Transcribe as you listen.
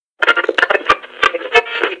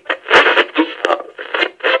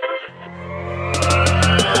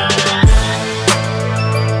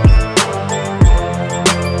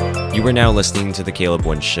You are now listening to The Caleb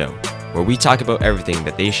One Show, where we talk about everything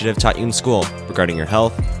that they should have taught you in school regarding your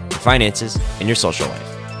health, your finances, and your social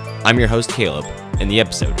life. I'm your host, Caleb, and the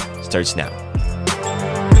episode starts now.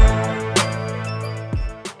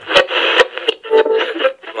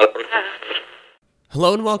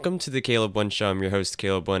 Hello and welcome to The Caleb One Show. I'm your host,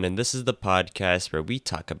 Caleb One, and this is the podcast where we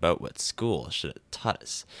talk about what school should have taught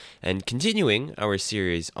us. And continuing our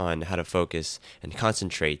series on how to focus and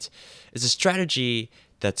concentrate is a strategy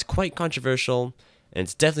that's quite controversial, and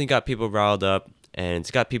it's definitely got people riled up, and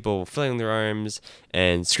it's got people flailing their arms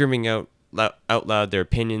and screaming out loud their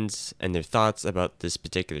opinions and their thoughts about this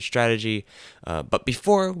particular strategy. But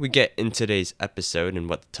before we get into today's episode and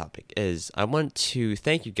what the topic is, I want to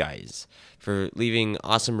thank you guys for leaving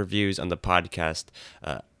awesome reviews on the podcast.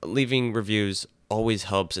 Leaving reviews always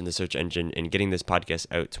helps in the search engine in getting this podcast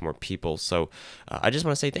out to more people. So I just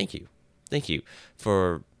want to say thank you. Thank you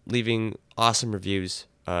for leaving awesome reviews,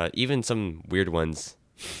 even some weird ones.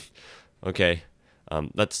 Okay.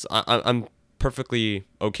 I'm perfectly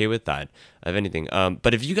okay with that, if anything.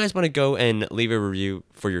 But if you guys want to go and leave a review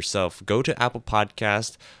for yourself, go to Apple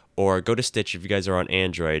Podcast or go to Stitch if you guys are on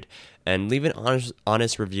Android and leave an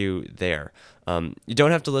honest review there. You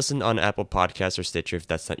don't have to listen on Apple Podcasts or Stitcher if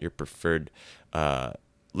that's not your preferred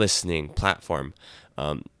listening platform.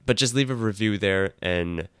 But just leave a review there,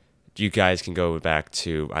 and you guys can go back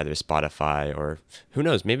to either Spotify or who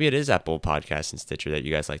knows, maybe it is Apple Podcasts and Stitcher that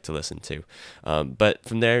you guys like to listen to. But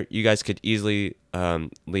from there, you guys could easily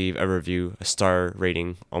leave a review, a star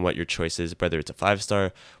rating on what your choice is, whether it's a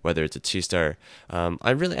 5-star, whether it's a 2-star. At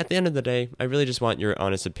the end of the day, I really just want your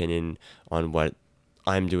honest opinion on what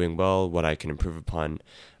I'm doing well, what I can improve upon.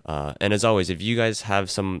 And as always, if you guys have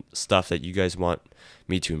some stuff that you guys want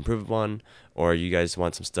me to improve upon, or you guys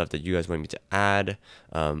want some stuff that you guys want me to add,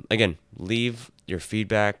 again, leave your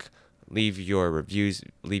feedback, leave your reviews,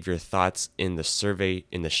 leave your thoughts in the survey,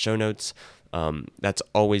 in the show notes. That's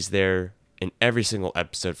always there in every single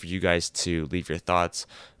episode for you guys to leave your thoughts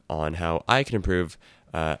on how I can improve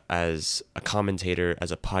as a commentator,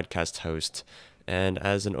 as a podcast host, and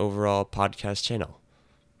as an overall podcast channel.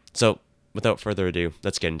 So, without further ado,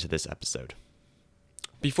 let's get into this episode.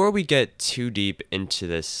 Before we get too deep into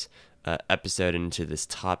this episode, into this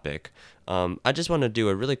topic, I just want to do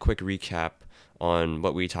a really quick recap on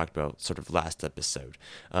what we talked about sort of last episode.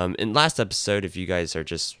 In last episode, if you guys are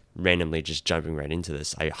just randomly just jumping right into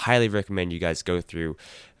this, I highly recommend you guys go through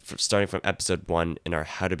starting from episode 1 in our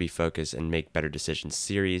How to Be Focused and Make Better Decisions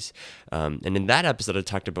series. And in that episode, I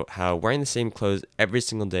talked about how wearing the same clothes every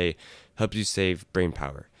single day helps you save brain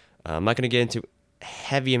power. I'm not going to get into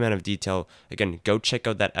heavy amount of detail. Again, go check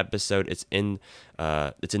out that episode. It's in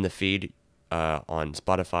the feed on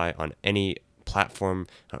Spotify, on any platform,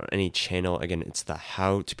 on any channel. Again, it's the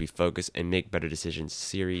How to Be Focused and Make Better Decisions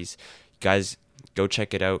series. Guys, go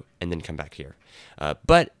check it out and then come back here.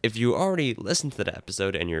 But if you already listened to that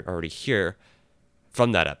episode and you're already here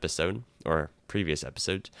from that episode or previous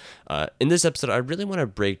episodes, in this episode, I really want to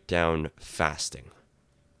break down fasting.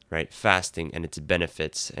 Right? Fasting and its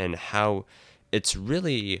benefits and how it's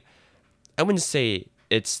really, I wouldn't say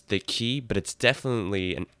it's the key, but it's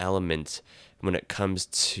definitely an element when it comes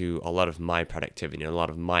to a lot of my productivity and a lot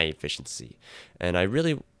of my efficiency. And I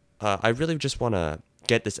really just want to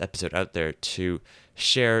get this episode out there to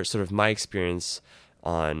share sort of my experience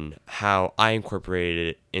on how I incorporated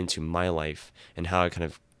it into my life and how I kind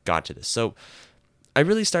of got to this. So I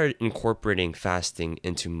really started incorporating fasting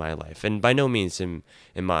into my life, and by no means am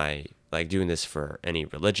I like doing this for any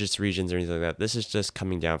religious reasons or anything like that. This is just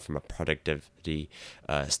coming down from a productivity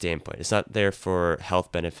standpoint. It's not there for health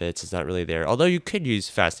benefits. It's not really there, although you could use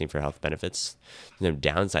fasting for health benefits. There's no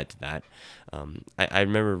downside to that. I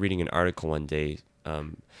remember reading an article one day,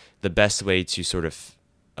 the best way to sort of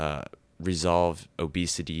resolve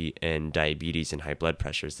obesity and diabetes and high blood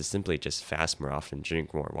pressure is to simply just fast more often,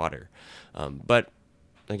 drink more water. But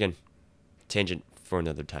again, tangent for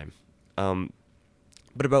another time.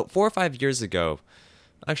 But about 4 or 5 years ago,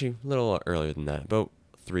 actually a little earlier than that, about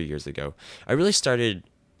 3 years ago, I really started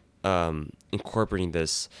incorporating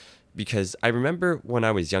this because I remember when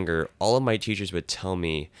I was younger, all of my teachers would tell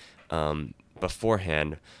me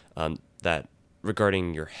beforehand that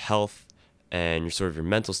regarding your health and your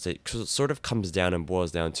mental state sort of comes down and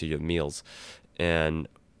boils down to your meals and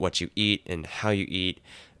what you eat and how you eat.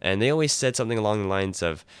 And they always said something along the lines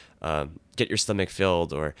of get your stomach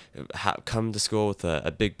filled, or come to school with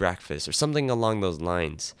a big breakfast, or something along those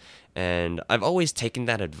lines. And I've always taken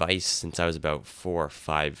that advice since I was about 4 or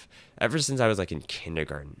 5, ever since I was like in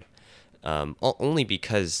kindergarten. Only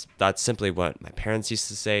because that's simply what my parents used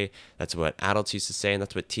to say, that's what adults used to say, and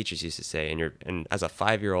that's what teachers used to say. And as a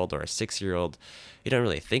 5-year-old or a 6-year-old, you don't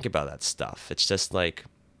really think about that stuff. It's just like,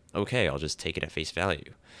 okay, I'll just take it at face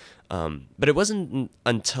value. But it wasn't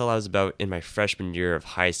until I was about in my freshman year of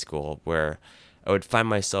high school where I would find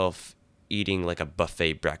myself eating like a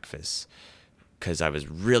buffet breakfast because I was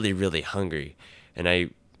really, really hungry. And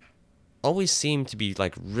I always seemed to be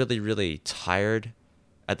like really, really tired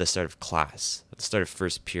at the start of class, at the start of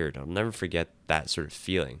first period. I'll never forget that sort of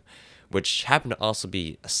feeling, which happened to also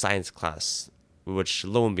be a science class, which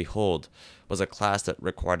lo and behold was a class that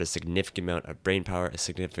required a significant amount of brain power, a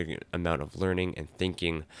significant amount of learning and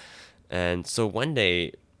thinking. And so one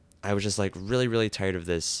day I was just like really, really tired of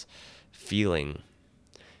this feeling.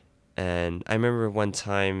 And I remember one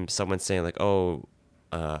time someone saying like, "Oh,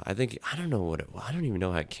 I don't know I don't even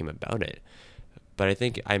know how it came about it. But I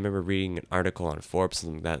think I remember reading an article on Forbes,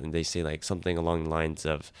 something like that, and they say like something along the lines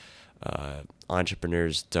of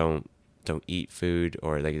entrepreneurs don't eat food,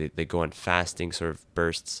 or they go on fasting sort of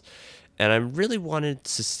bursts. And I really wanted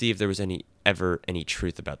to see if there was any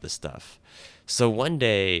truth about this stuff. So one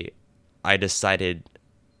day I decided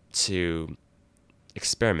to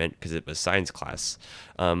experiment, because it was science class,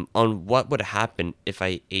 on what would happen if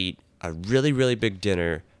I ate a really, really big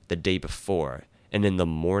dinner the day before, and in the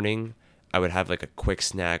morning I would have like a quick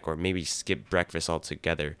snack or maybe skip breakfast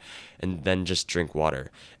altogether and then just drink water.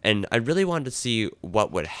 And I really wanted to see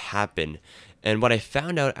what would happen. And what I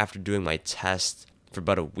found out after doing my test for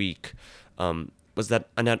about a week was that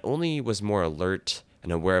I not only was more alert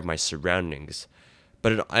and aware of my surroundings,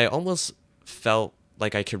 but I almost felt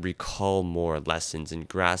like I could recall more lessons and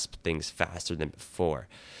grasp things faster than before.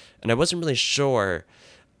 And I wasn't really sure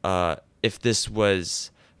if this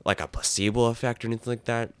was like a placebo effect or anything like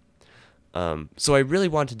that. So I really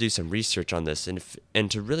wanted to do some research on this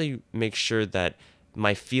and to really make sure that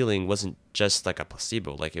my feeling wasn't just like a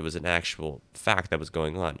placebo, like it was an actual fact that was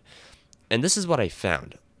going on. And this is what I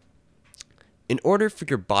found. In order for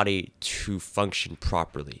your body to function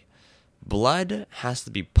properly, blood has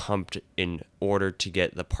to be pumped in order to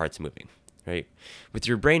get the parts moving, right? With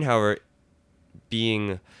your brain, however,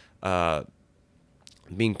 being pumped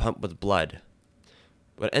with blood,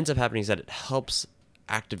 what ends up happening is that it helps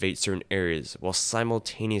activate certain areas while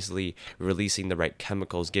simultaneously releasing the right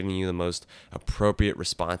chemicals, giving you the most appropriate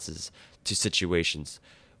responses to situations,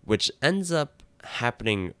 which ends up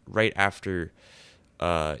happening right after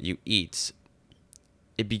you eat.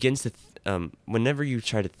 It begins to, whenever you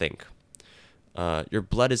try to think, your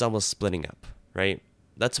blood is almost splitting up, right?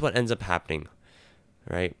 That's what ends up happening,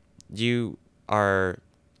 right? You are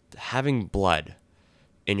having blood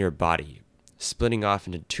in your body splitting off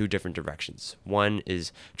into two different directions. One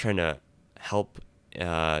is trying to help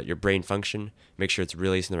your brain function, make sure it's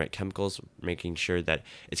releasing the right chemicals, making sure that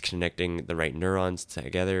it's connecting the right neurons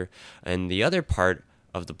together. And the other part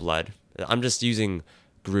of the blood, I'm just using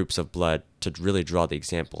groups of blood to really draw the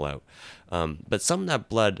example out. But some of that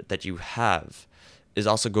blood that you have is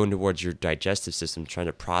also going towards your digestive system, trying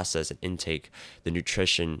to process and intake the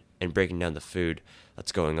nutrition and breaking down the food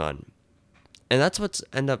that's going on. And that's what's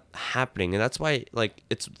end up happening, and that's why like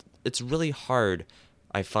it's really hard,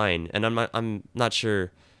 I find. And I'm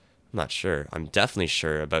definitely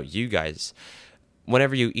sure about you guys.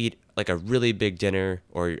 Whenever you eat like a really big dinner,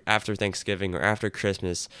 or after Thanksgiving or after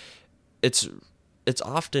Christmas, it's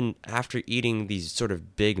often after eating these sort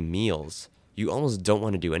of big meals, you almost don't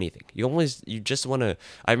want to do anything. You just want to.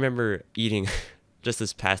 I remember eating. Just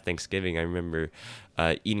this past Thanksgiving, I remember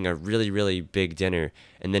eating a really, really big dinner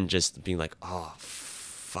and then just being like, oh,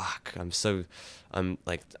 fuck, I'm so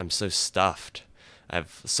stuffed. I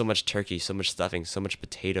have so much turkey, so much stuffing, so much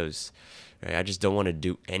potatoes. Right? I just don't want to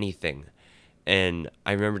do anything. And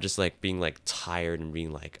I remember just like being like tired and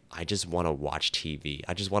being like, I just want to watch TV.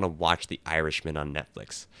 I just want to watch The Irishman on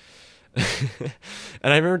Netflix. And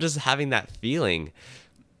I remember just having that feeling.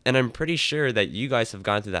 And I'm pretty sure that you guys have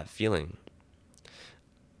gone through that feeling.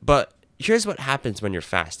 But here's what happens when you're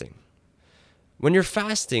fasting. When you're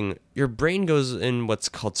fasting, your brain goes in what's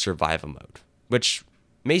called survival mode, which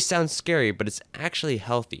may sound scary, but it's actually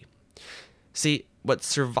healthy. See, what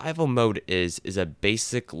survival mode is a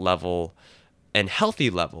basic level and healthy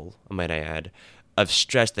level, might I add, of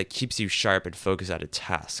stress that keeps you sharp and focused at a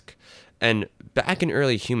task. And back in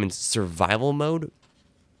early humans, survival mode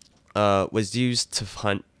was used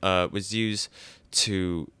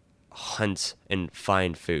to hunt and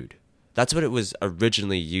find food. That's what it was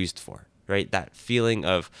originally used for, right? That feeling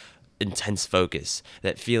of intense focus,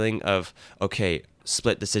 that feeling of, okay,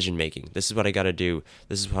 split decision making. This is what I got to do.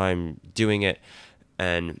 This is why I'm doing it.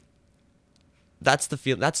 And that's the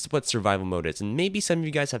feel. That's what survival mode is. And maybe some of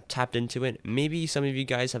you guys have tapped into it. Maybe some of you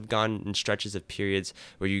guys have gone in stretches of periods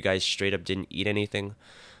where you guys straight up didn't eat anything.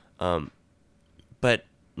 But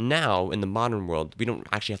now in the modern world, we don't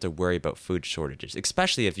actually have to worry about food shortages,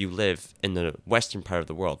 especially if you live in the western part of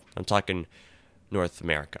the world. I'm talking North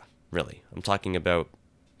America, really. I'm talking about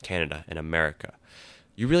Canada and America.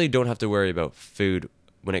 You really don't have to worry about food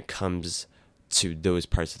when it comes to those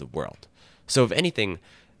parts of the world. So if anything,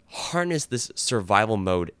 harness this survival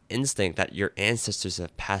mode instinct that your ancestors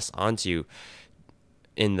have passed on to you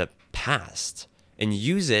in the past and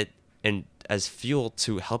use it and as fuel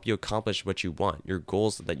to help you accomplish what you want, your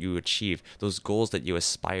goals that you achieve, those goals that you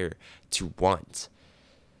aspire to want.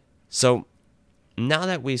 So now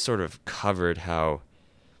that we sort of covered how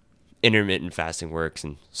intermittent fasting works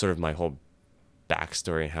and sort of my whole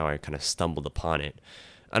backstory and how I kind of stumbled upon it,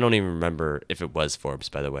 I don't even remember if it was Forbes,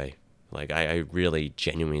 by the way. Like I really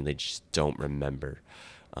genuinely just don't remember.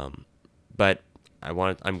 But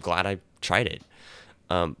I'm glad I tried it.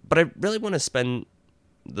 But I really want to spend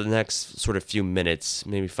the next sort of few minutes,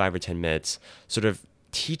 maybe 5 or 10 minutes, sort of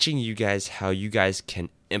teaching you guys how you guys can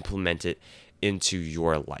implement it into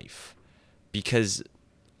your life. Because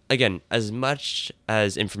again, as much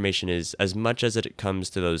as information is, as much as it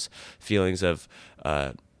comes to those feelings of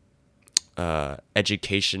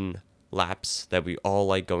education lapse that we all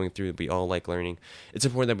like going through, we all like learning, it's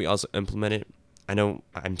important that we also implement it. I know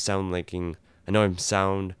I'm sound like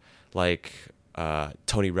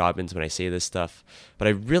Tony Robbins when I say this stuff, but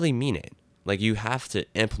I really mean it. Like, you have to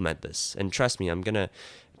implement this, and trust me, I'm gonna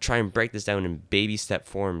try and break this down in baby step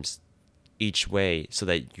forms each way so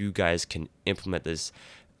that you guys can implement this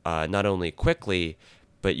not only quickly,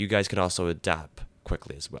 but you guys can also adapt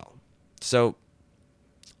quickly as well. So,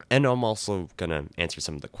 and I'm also gonna answer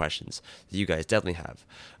some of the questions that you guys definitely have.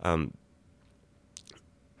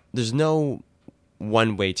 There's no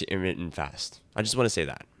one way to intermittent fast. I just want to say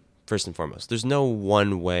that first and foremost. There's no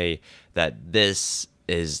one way that this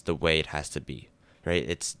is the way it has to be, right?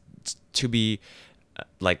 It's to be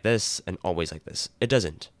like this and always like this. It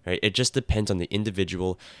doesn't, right? It just depends on the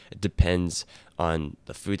individual. It depends on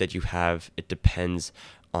the food that you have. It depends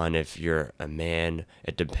on if you're a man.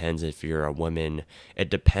 It depends if you're a woman. It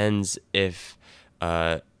depends if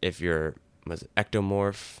you're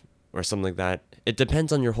ectomorph or something like that. It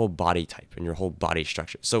depends on your whole body type and your whole body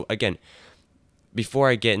structure. So again, before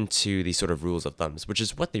I get into these sort of rules of thumbs, which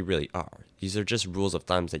is what they really are, these are just rules of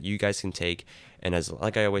thumbs that you guys can take. And as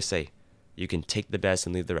like I always say, you can take the best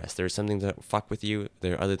and leave the rest. There are some things that fuck with you.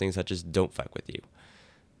 There are other things that just don't fuck with you,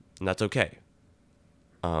 and that's okay.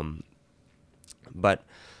 But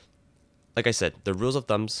like I said, the rules of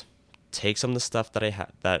thumbs. Take some of the stuff that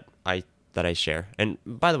I share. And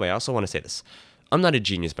by the way, I also want to say this: I'm not a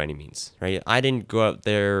genius by any means, right? I didn't go out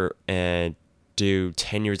there and do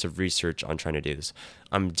 10 years of research on trying to do this.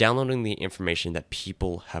 I'm downloading the information that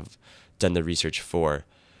people have done the research for,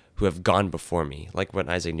 who have gone before me. Like what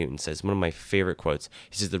Isaac Newton says, one of my favorite quotes.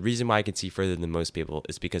 He says, "The reason why I can see further than most people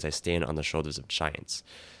is because I stand on the shoulders of giants."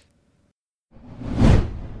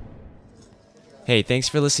 Hey, thanks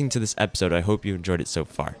for listening to this episode. I hope you enjoyed it so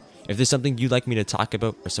far. If there's something you'd like me to talk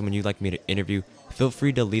about or someone you'd like me to interview, feel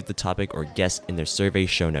free to leave the topic or guest in their survey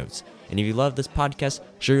show notes. And if you love this podcast,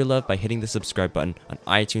 show your love by hitting the subscribe button on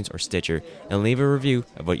iTunes or Stitcher and leave a review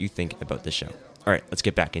of what you think about the show. All right, let's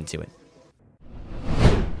get back into it.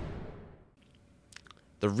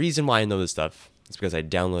 The reason why I know this stuff is because I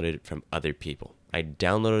downloaded it from other people. I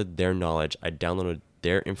downloaded their knowledge, I downloaded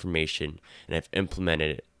their information, and I've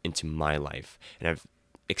implemented it into my life. And I've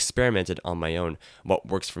experimented on my own what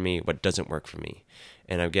works for me, what doesn't work for me.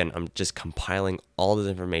 And again, I'm just compiling all this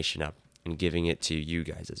information up and giving it to you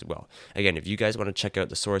guys as well. Again, if you guys want to check out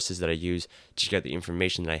the sources that I use, check out the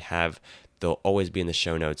information that I have, they'll always be in the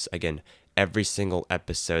show notes. Again, every single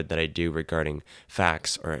episode that I do regarding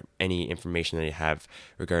facts or any information that I have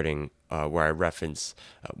regarding where I reference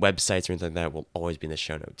websites or anything like that will always be in the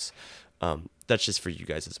show notes. That's just for you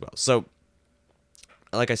guys as well. So,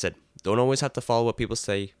 like I said, don't always have to follow what people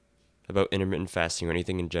say about intermittent fasting or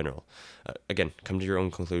anything in general. Again, come to your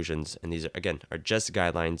own conclusions. And these, are just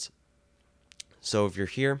guidelines. So if you're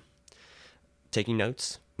here taking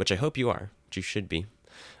notes, which I hope you are, which you should be.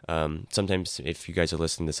 Sometimes if you guys are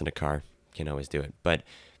listening to this in a car, you can always do it. But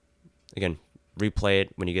again, replay it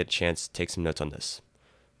when you get a chance. Take some notes on this.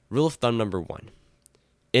 Rule of thumb number 1.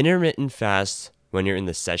 Intermittent fast when you're in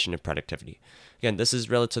the session of productivity. Again, this is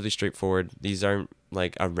relatively straightforward. These aren't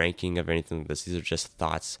like a ranking of anything like this. These are just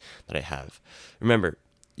thoughts that I have. Remember,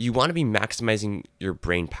 you want to be maximizing your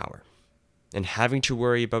brain power. And having to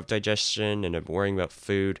worry about digestion and worrying about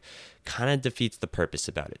food kind of defeats the purpose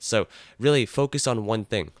about it. So really focus on one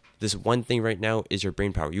thing. This one thing right now is your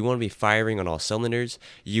brain power. You want to be firing on all cylinders.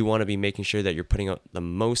 You want to be making sure that you're putting out the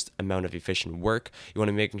most amount of efficient work. You want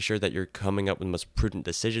to be making sure that you're coming up with the most prudent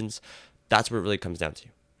decisions. That's what it really comes down to,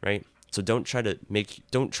 right? So don't try to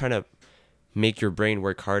make your brain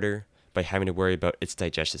work harder by having to worry about its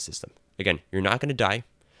digestive system. Again, you're not going to die.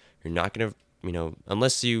 You're not going to,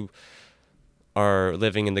 unless you are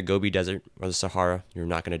living in the Gobi Desert or the Sahara, you're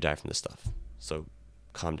not going to die from this stuff. So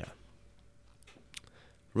calm down.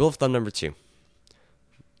 Rule of thumb number 2.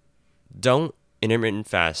 Don't intermittent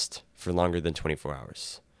fast for longer than 24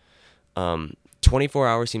 hours. 24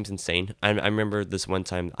 hours seems insane. I remember this one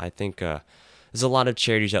time, I think there's a lot of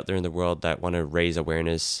charities out there in the world that want to raise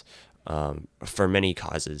awareness for many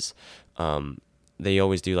causes. They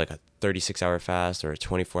always do like a 36-hour fast or a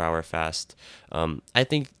 24-hour fast. I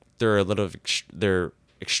think they're they're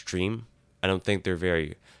extreme. I don't think they're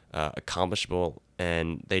very accomplishable,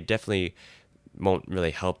 and they definitely won't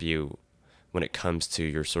really help you when it comes to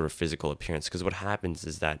your sort of physical appearance. Because what happens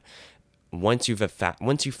is that once you've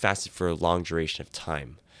fasted for a long duration of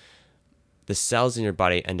time, the cells in your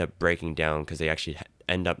body end up breaking down because they actually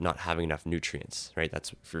end up not having enough nutrients, right?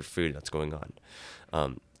 That's for food that's going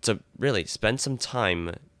on. So really spend some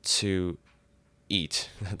time to eat.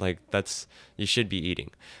 You should be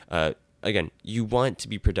eating. Again, you want to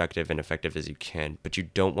be productive and effective as you can, but you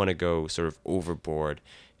don't want to go sort of overboard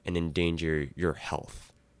and endanger your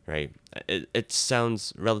health, right? It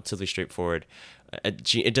sounds relatively straightforward.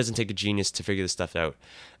 It doesn't take a genius to figure this stuff out.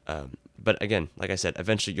 But again, like I said,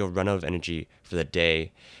 eventually you'll run out of energy for the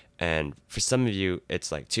day. And for some of you,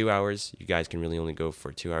 it's like 2 hours. You guys can really only go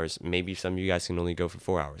for 2 hours. Maybe some of you guys can only go for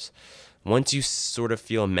 4 hours. Once you sort of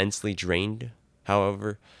feel immensely drained,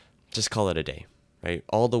 however, just call it a day, right?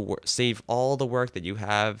 Save all the work that you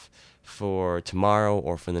have for tomorrow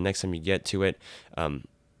or for the next time you get to it.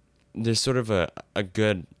 There's sort of a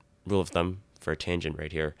good rule of thumb for a tangent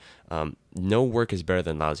right here. No work is better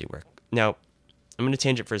than lousy work. Now, I'm going to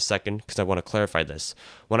tangent for a second because I want to clarify this.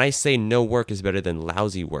 When I say no work is better than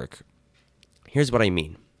lousy work, here's what I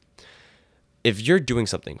mean. If you're doing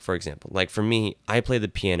something, for example, like for me, I play the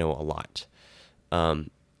piano a lot.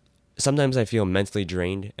 Sometimes I feel mentally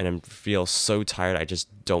drained and I feel so tired I just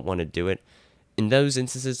don't want to do it. In those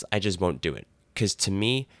instances, I just won't do it. Because to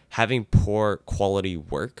me, having poor quality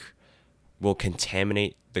work will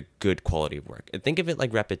contaminate the good quality of work. And think of it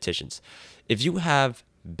like repetitions. If you have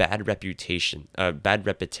bad repetitions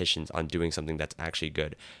on doing something that's actually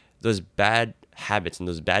good, those bad habits and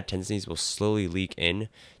those bad tendencies will slowly leak in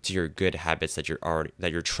to your good habits that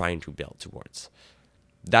you're trying to build towards.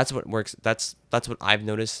 That's what works. That's what I've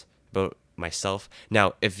noticed about myself.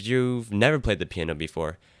 Now, if you've never played the piano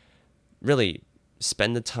before, really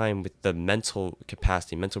spend the time with the mental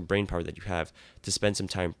capacity, mental brain power that you have to spend some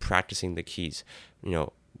time practicing the keys.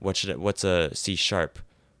 What's a C sharp?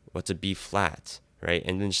 What's a B flat? Right?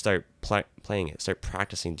 And then start playing it, start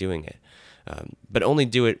practicing doing it. But only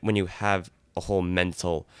do it when you have a whole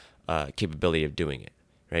mental capability of doing it,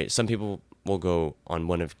 right? Some people will go on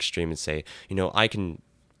one extreme and say, I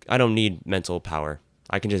don't need mental power.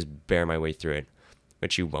 I can just bear my way through it,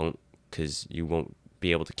 but you won't, because you won't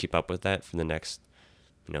be able to keep up with that for the next,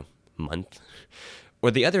 month.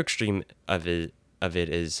 Or the other extreme of it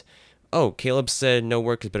is, oh, Caleb said no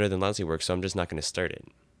work is better than lousy work, so I'm just not going to start it.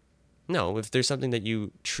 No, if there's something that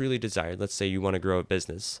you truly desire, let's say you want to grow a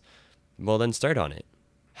business, well, then start on it.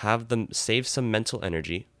 Have them save some mental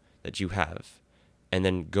energy that you have, and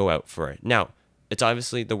then go out for it. Now, it's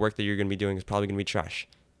obviously the work that you're going to be doing is probably going to be trash.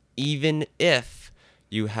 Even if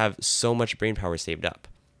you have so much brain power saved up,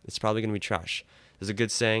 it's probably going to be trash. There's a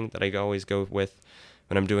good saying that I always go with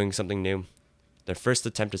when I'm doing something new. The first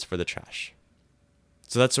attempt is for the trash.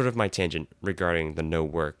 So that's sort of my tangent regarding the no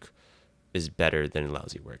work is better than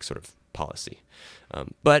lousy work sort of policy.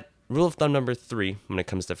 But rule of thumb number 3 when it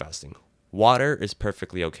comes to fasting, water is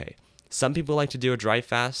perfectly okay. Some people like to do a dry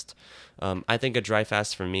fast. I think a dry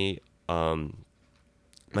fast for me,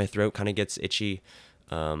 my throat kind of gets itchy.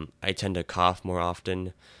 I tend to cough more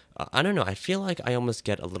often. I don't know. I feel like I almost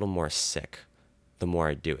get a little more sick the more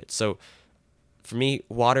I do it. So for me,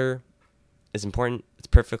 water is important. It's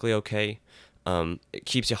perfectly okay. It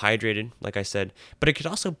keeps you hydrated, like I said, but it could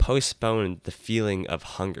also postpone the feeling of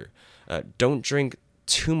hunger. Don't drink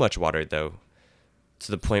too much water, though,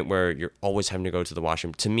 to the point where you're always having to go to the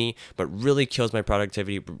washroom. To me, but really kills my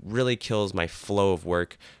productivity, but really kills my flow of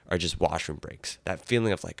work, are just washroom breaks. That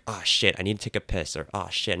feeling of like, oh shit, I need to take a piss, or oh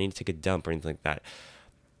shit, I need to take a dump, or anything like that.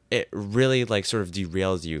 It really sort of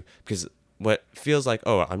derails you, because what feels like,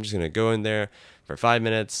 oh, I'm just going to go in there for 5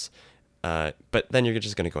 minutes, but then you're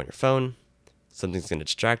just going to go on your phone, something's going to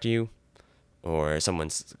distract you, or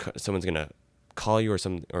someone's going to call you,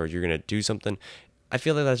 or you're going to do something. I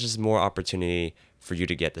feel like that's just more opportunity for you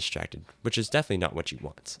to get distracted, which is definitely not what you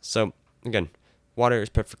want. So again, water is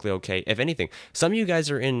perfectly okay. If anything, some of you guys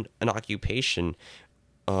are in an occupation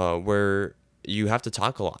where you have to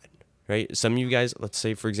talk a lot, right? Some of you guys, let's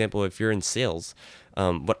say for example, if you're in sales,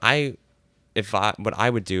 what I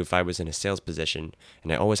would do if I was in a sales position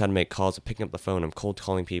and I always had to make calls, I'm picking up the phone, I'm cold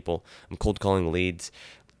calling people, I'm cold calling leads,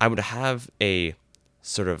 I would have my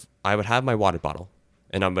water bottle,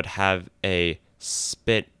 and I would have a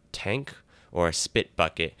spit tank or a spit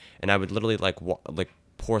bucket, and I would literally like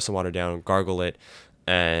pour some water down, gargle it,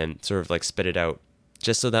 and sort of like spit it out,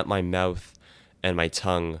 just so that my mouth and my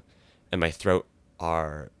tongue and my throat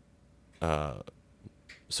are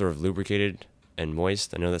sort of lubricated and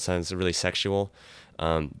moist. I know that sounds really sexual,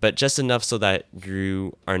 but just enough so that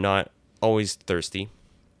you are not always thirsty,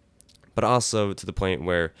 but also to the point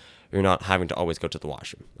where you're not having to always go to the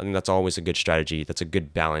washroom. I think that's always a good strategy. That's a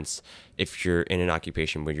good balance if you're in an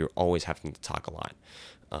occupation where you're always having to talk a lot.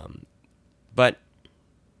 But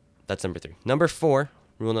that's number 3. Number 4,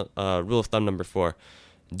 rule of thumb number 4,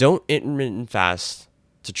 don't intermittent fast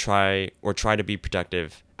to try to be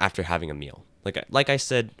productive after having a meal. Like I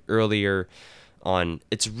said earlier on,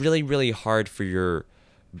 it's really, really hard for your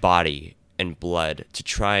body and blood to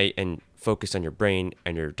try and focus on your brain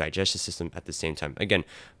and your digestive system at the same time. Again,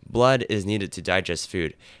 blood is needed to digest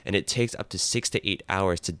food, and it takes up to 6 to 8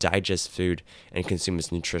 hours to digest food and consume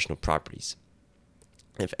its nutritional properties.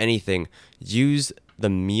 If anything, use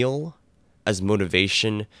the meal as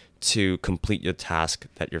motivation to complete your task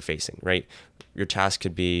that you're facing, right? Your task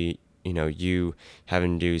could be, you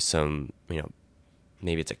having to do some,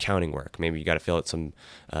 maybe it's accounting work. Maybe you got to fill out some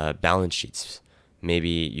balance sheets. Maybe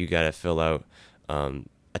you got to fill out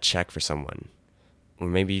a check for someone, or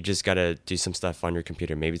maybe you just got to do some stuff on your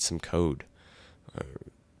computer. Maybe it's some code,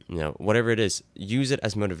 whatever it is, use it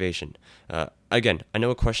as motivation. Again, I know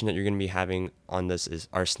a question that you're going to be having on this is,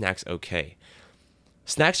 are snacks okay?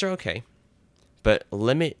 Snacks are okay, but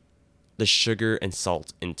limit the sugar and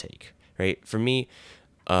salt intake, right? For me,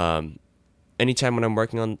 anytime when I'm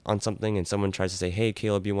working on something and someone tries to say, hey,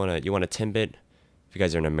 Caleb, you want a Timbit? If you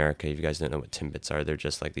guys are in America, if you guys don't know what Timbits are, they're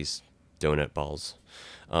just like these donut balls.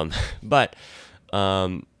 But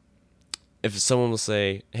if someone will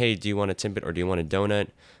say, hey, do you want a Timbit or do you want a donut?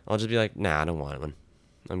 I'll just be like, nah, I don't want one.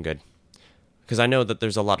 I'm good. Because I know that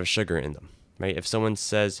there's a lot of sugar in them, right? If someone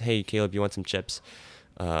says, hey, Caleb, you want some chips?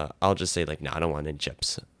 I'll just say like, nah, I don't want any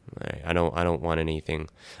chips. Right? I don't want anything.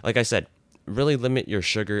 Like I said, really limit your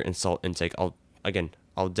sugar and salt intake. I'll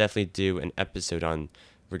definitely do an episode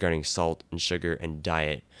regarding salt and sugar and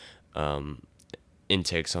diet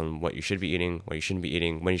intakes on what you should be eating, what you shouldn't be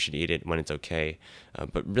eating, when you should eat it, when it's okay.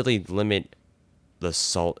 But really limit the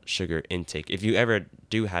salt sugar intake. If you ever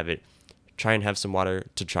do have it, try and have some water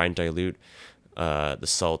to try and dilute the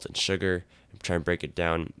salt and sugar. Try and break it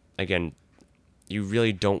down. Again, you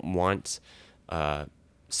really don't want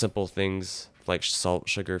simple things like salt,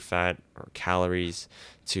 sugar, fat, or calories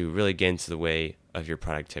to really get into the way of your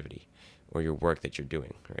productivity or your work that you're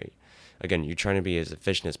doing, right? Again, you're trying to be as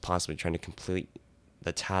efficient as possible, trying to complete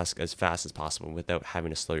the task as fast as possible without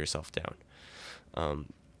having to slow yourself down.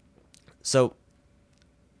 So,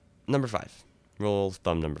 number 5, rule of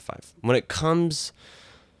thumb number 5. When it comes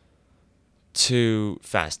to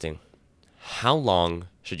fasting, how long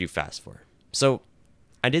should you fast for? So,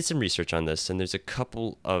 I did some research on this, and there's a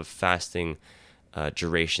couple of fasting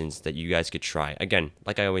durations that you guys could try. Again,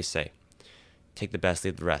 like I always say, take the best,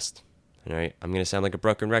 leave the rest. All right, I'm going to sound like a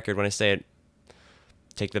broken record when I say it.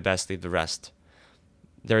 Take the best, leave the rest.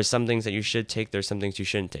 There are some things that you should take. There's some things you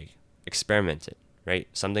shouldn't take. Experiment it, right?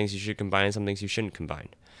 Some things you should combine, some things you shouldn't combine.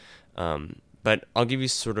 But I'll give you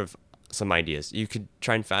sort of some ideas. You could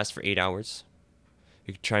try and fast for 8 hours.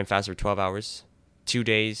 You could try and fast for 12 hours, 2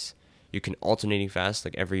 days. You can alternating fast,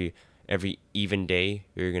 like every even day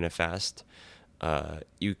you're going to fast.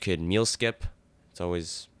 You could meal skip. It's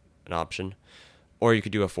always an option. Or you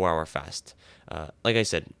could do a 4-hour fast. Like I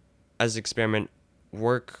said, as an experiment,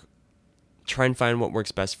 try and find what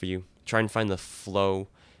works best for you. Try and find the flow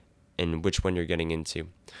in which one you're getting into.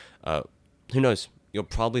 Who knows? You'll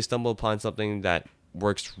probably stumble upon something that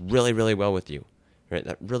works really, really well with you, right?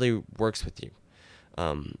 That really works with you.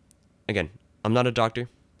 Again, I'm not a doctor,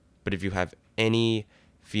 but if you have any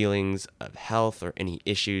feelings of health or any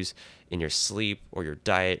issues in your sleep or your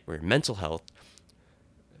diet or your mental health,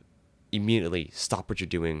 immediately stop what you're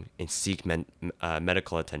doing and seek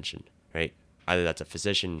medical attention, right? either that's a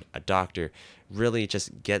physician, a doctor. Really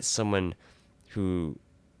just get someone who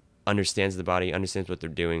understands the body, understands what they're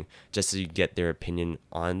doing, just so you get their opinion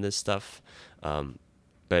on this stuff.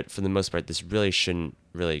 But for the most part, this really shouldn't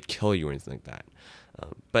really kill you or anything like that.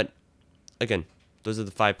 But again, those are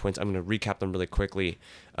the 5 points. I'm going to recap them really quickly.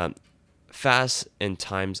 Fast in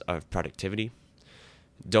times of productivity.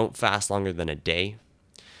 Don't fast longer than a day.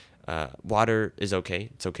 Water is okay.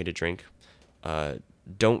 It's okay to drink.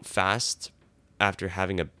 Don't fast after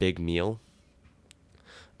having a big meal.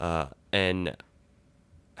 And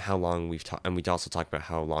how long we've talked, and we also talked about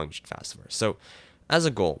how long you should fast for. So, as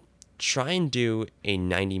a goal, try and do a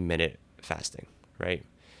 90-minute fasting, right?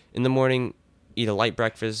 In the morning, eat a light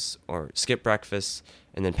breakfast or skip breakfast,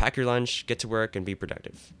 and then pack your lunch, get to work, and be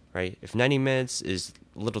productive, right? If 90 minutes is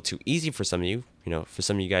a little too easy for some of you, for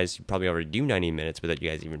some of you guys, you probably already do 90 minutes without you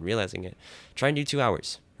guys even realizing it, try and do 2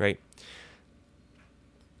 hours, right?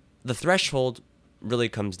 The threshold really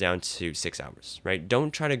comes down to 6 hours, right?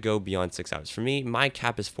 Don't try to go beyond 6 hours. For me, my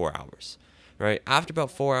cap is 4 hours, right? After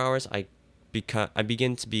about 4 hours, I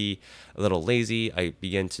begin to be a little lazy. I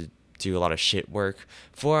begin to do a lot of shit work.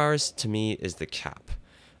 4 hours to me is the cap.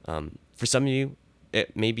 For some of you,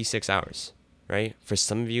 it may be 6 hours, right? For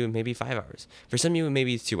some of you, it may be 5 hours. For some of you, it may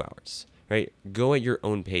be 2 hours, right? Go at your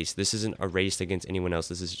own pace. This isn't a race against anyone else.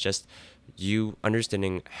 This is just you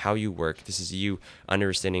understanding how you work. This is you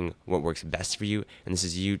understanding what works best for you. And this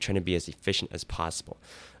is you trying to be as efficient as possible.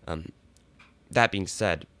 That being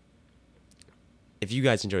said, if you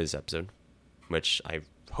guys enjoy this episode, which I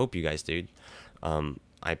hope you guys did,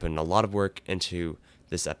 I put in a lot of work into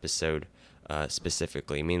this episode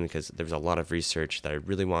specifically, mainly because there was a lot of research that I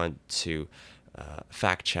really wanted to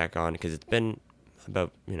fact check on, because it's been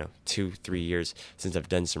about 2-3 years since I've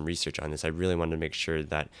done some research on this. I really wanted to make sure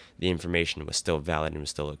that the information was still valid and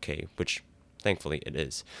was still okay, which thankfully it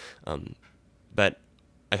is. But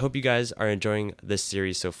I hope you guys are enjoying this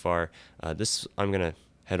series so far. I'm gonna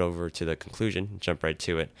head over to the conclusion, jump right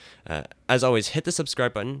to it. As always, hit the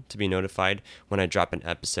subscribe button to be notified when I drop an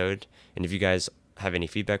episode. And if you guys have any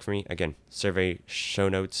feedback for me, again, survey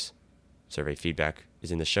feedback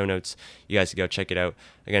is in the show notes. You guys can go check it out.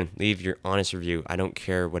 Again, leave your honest review. I don't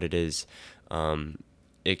care what it is.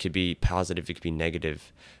 It could be positive, it could be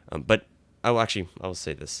negative. But I will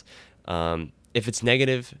say this. If it's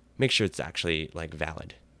negative, make sure it's actually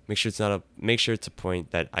valid. Make sure it's a point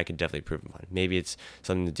that I can definitely improve upon. Maybe it's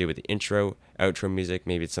something to do with the intro, outro music.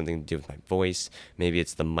 Maybe it's something to do with my voice. Maybe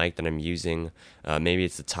it's the mic that I'm using. Maybe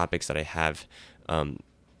it's the topics that I have.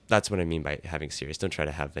 That's what I mean by having serious. Don't try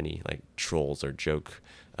to have any trolls or joke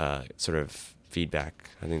sort of feedback.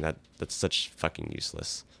 I think that's such fucking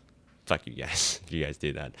useless. Fuck you guys if you guys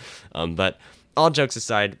do that. But all jokes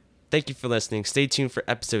aside, thank you for listening. Stay tuned for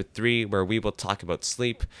episode 3, where we will talk about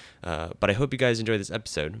sleep. But I hope you guys enjoy this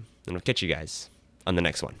episode, and I'll catch you guys on the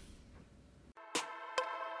next one.